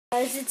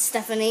Guys, it's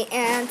Stephanie,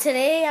 and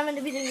today I'm going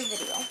to be doing a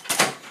video,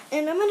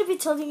 and I'm going to be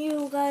telling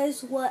you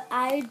guys what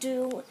I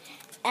do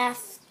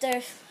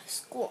after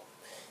school,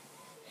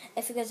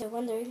 if you guys are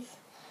wondering.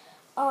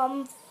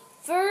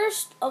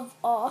 First of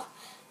all,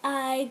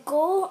 I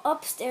go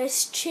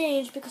upstairs,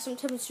 change, because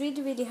sometimes it's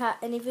really, really hot,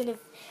 and even if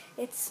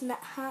it's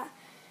not hot,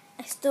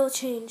 I still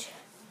change.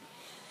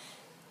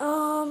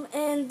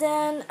 And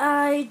then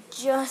I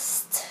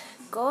just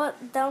go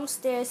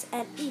downstairs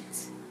and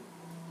eat.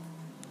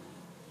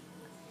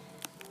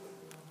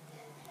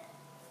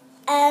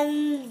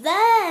 And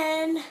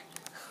then,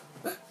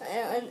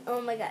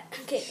 oh my god,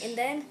 okay, and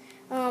then,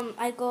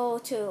 I go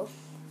to,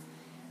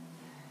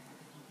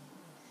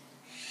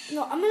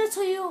 no, I'm going to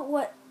tell you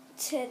what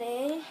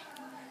today,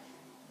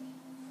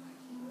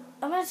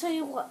 I'm going to tell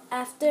you what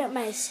after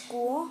my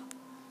school,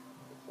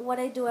 what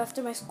I do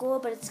after my school,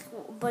 but it's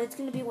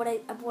going to be what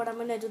I'm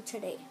going to do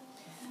today.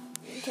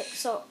 Okay,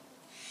 so,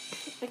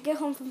 I get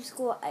home from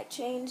school, I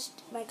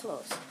changed my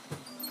clothes,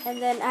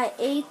 and then I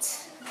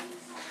ate,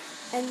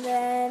 and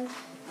then,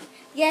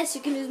 yes,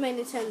 you can use my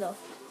Nintendo.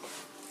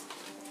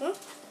 Huh?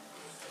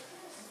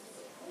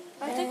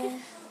 I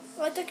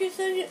thought you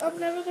said I'm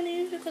never going to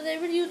use it because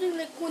I've been using it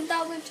like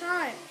 1,000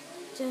 times.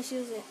 Just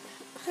use it.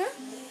 Huh?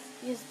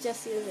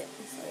 Just use it.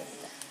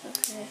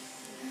 Okay.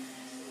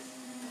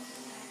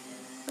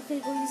 Okay,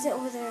 go use it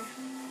over there.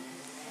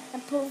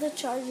 And pull the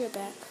charger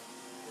back.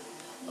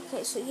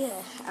 Okay, so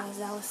yeah,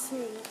 as I was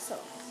saying, so.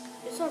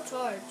 It's not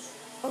charged.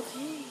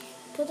 Okay.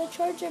 Put the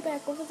charger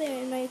back over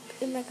there in my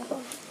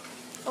car.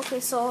 Okay,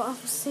 so I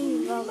was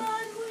saying,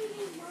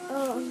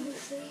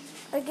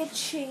 I get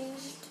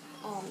changed.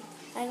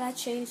 I got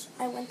changed.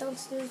 I went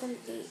downstairs and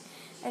ate.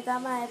 I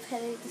got my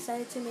iPad. I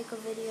decided to make a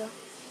video.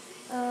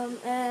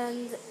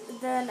 And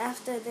then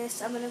after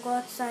this, I'm gonna go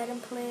outside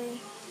and play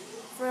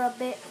for a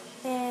bit,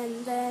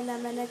 and then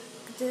I'm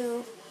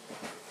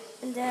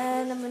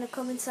gonna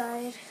come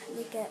inside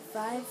like at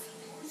 5,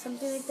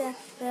 something like that.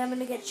 Then I'm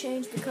gonna get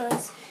changed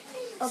because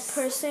a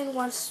person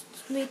wants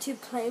me to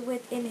play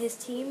with in his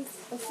team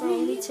for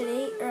only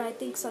today, or I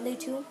think Sunday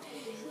too.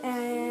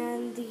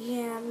 And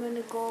yeah, I'm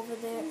gonna go over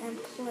there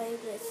and play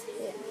with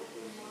him.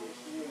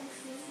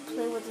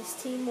 Play with his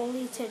team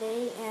only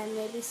today and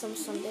maybe some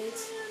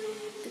Sundays,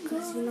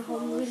 because you know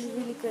I'm really,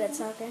 really good at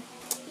soccer.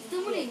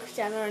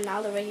 Cristiano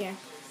Ronaldo right here.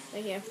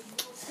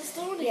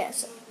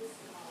 Yes.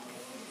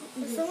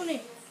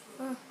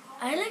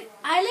 I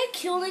like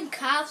killing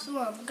cops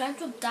from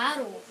Gancho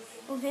Daro.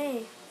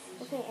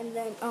 Okay, and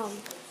then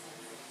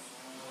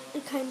I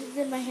kind of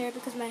did my hair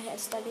because my head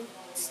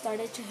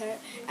started to hurt,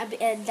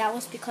 and that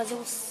was because it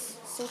was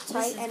so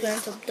tight and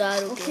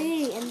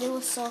okay, and it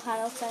was so hot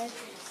outside.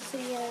 So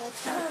yeah,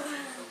 that's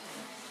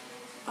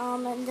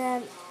and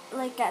then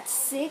like at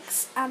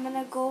 6, I'm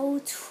gonna go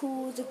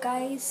to the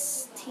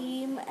guys'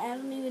 team. I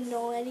don't even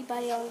know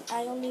anybody.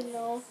 I only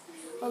know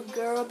a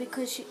girl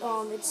because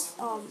it's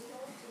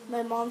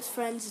my mom's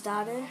friend's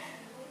daughter.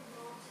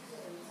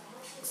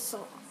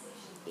 So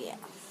yeah.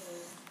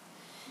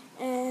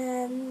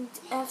 And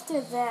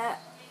after that,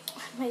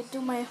 I might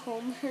do my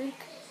homework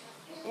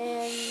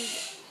and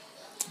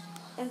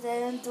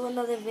then do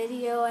another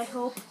video, I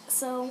hope.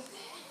 So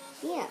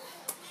yeah.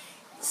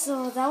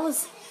 So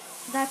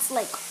that's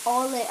like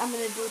all that I'm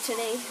gonna do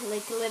today,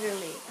 like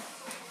literally.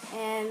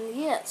 And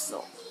yeah,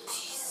 so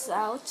peace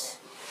out.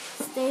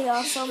 Stay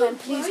awesome, and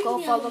please go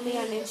follow me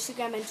on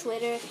Instagram and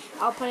Twitter.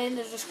 I'll put it in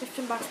the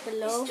description box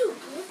below.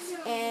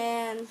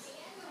 And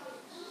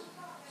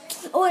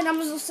and I'm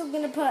also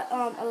gonna put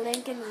a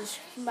link in the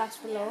description box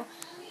below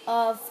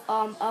of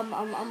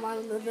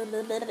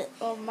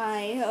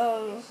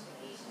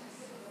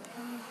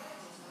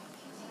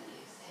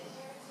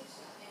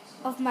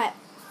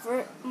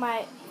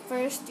my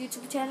first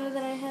YouTube channel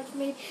that I have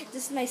made.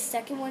 This is my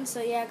second one, so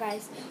yeah,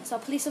 guys. So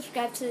please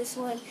subscribe to this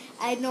one.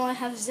 I know I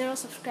have 0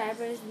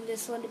 subscribers in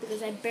this one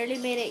because I barely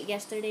made it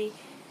yesterday.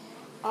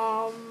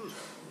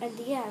 And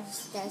yeah,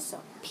 guys. So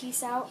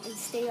peace out and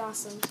stay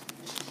awesome.